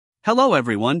Hello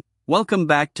everyone, welcome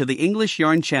back to the English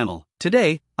Yarn channel.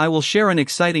 Today, I will share an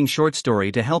exciting short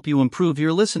story to help you improve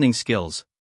your listening skills.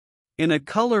 In a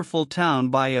colorful town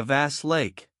by a vast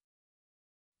lake,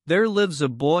 there lives a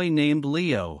boy named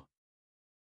Leo.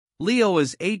 Leo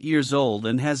is 8 years old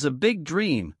and has a big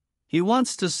dream. He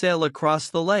wants to sail across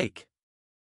the lake.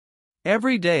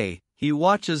 Every day, he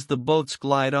watches the boats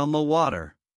glide on the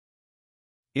water,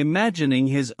 imagining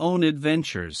his own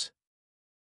adventures.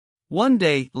 One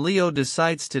day, Leo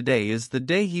decides today is the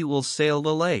day he will sail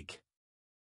the lake.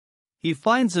 He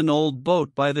finds an old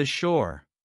boat by the shore.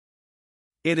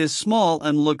 It is small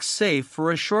and looks safe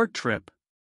for a short trip.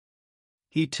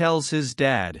 He tells his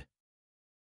dad,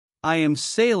 "I am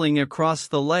sailing across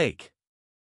the lake."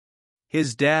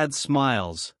 His dad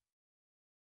smiles,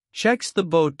 checks the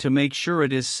boat to make sure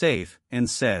it is safe, and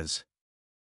says,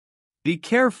 "Be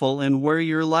careful and wear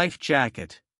your life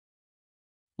jacket."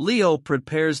 Leo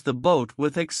prepares the boat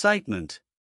with excitement.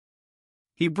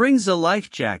 He brings a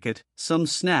life jacket, some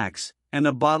snacks, and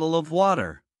a bottle of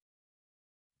water.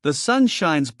 The sun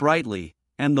shines brightly,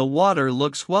 and the water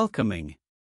looks welcoming.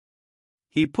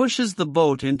 He pushes the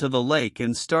boat into the lake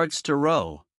and starts to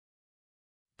row.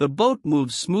 The boat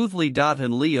moves smoothly,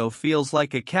 and Leo feels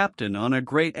like a captain on a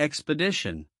great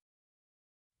expedition.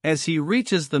 As he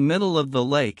reaches the middle of the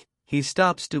lake, he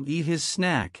stops to eat his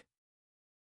snack.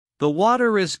 The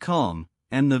water is calm,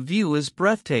 and the view is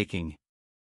breathtaking.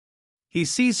 He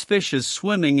sees fishes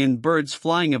swimming and birds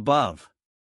flying above.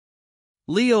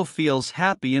 Leo feels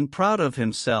happy and proud of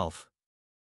himself.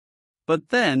 But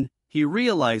then, he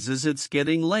realizes it's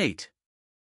getting late.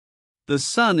 The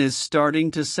sun is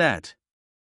starting to set,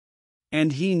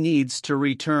 and he needs to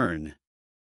return.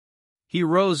 He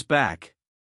rows back,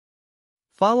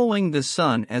 following the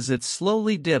sun as it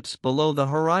slowly dips below the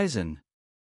horizon.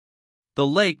 The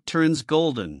lake turns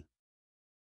golden,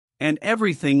 and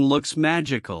everything looks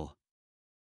magical.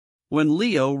 When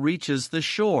Leo reaches the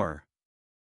shore,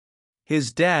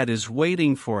 his dad is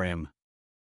waiting for him.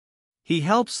 He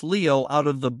helps Leo out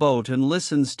of the boat and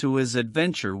listens to his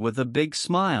adventure with a big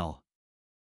smile.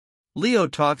 Leo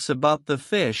talks about the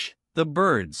fish, the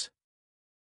birds,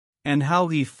 and how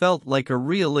he felt like a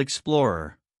real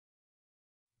explorer.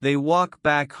 They walk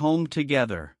back home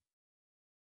together,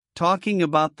 talking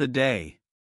about the day.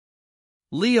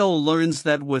 Leo learns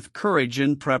that with courage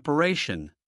and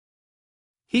preparation,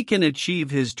 he can achieve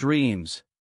his dreams.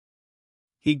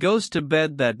 He goes to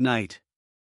bed that night,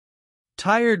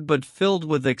 tired but filled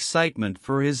with excitement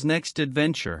for his next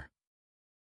adventure.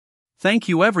 Thank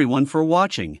you everyone for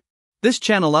watching. This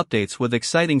channel updates with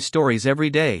exciting stories every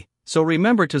day, so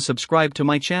remember to subscribe to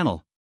my channel.